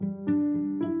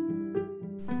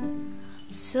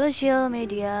Social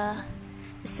media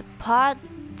is a part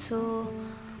to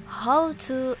how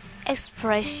to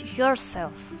express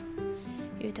yourself.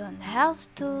 You don't have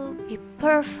to be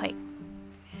perfect.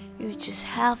 You just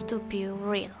have to be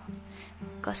real.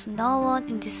 Because no one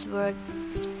in this world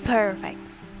is perfect.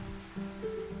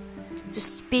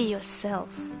 Just be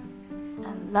yourself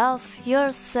and love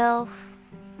yourself.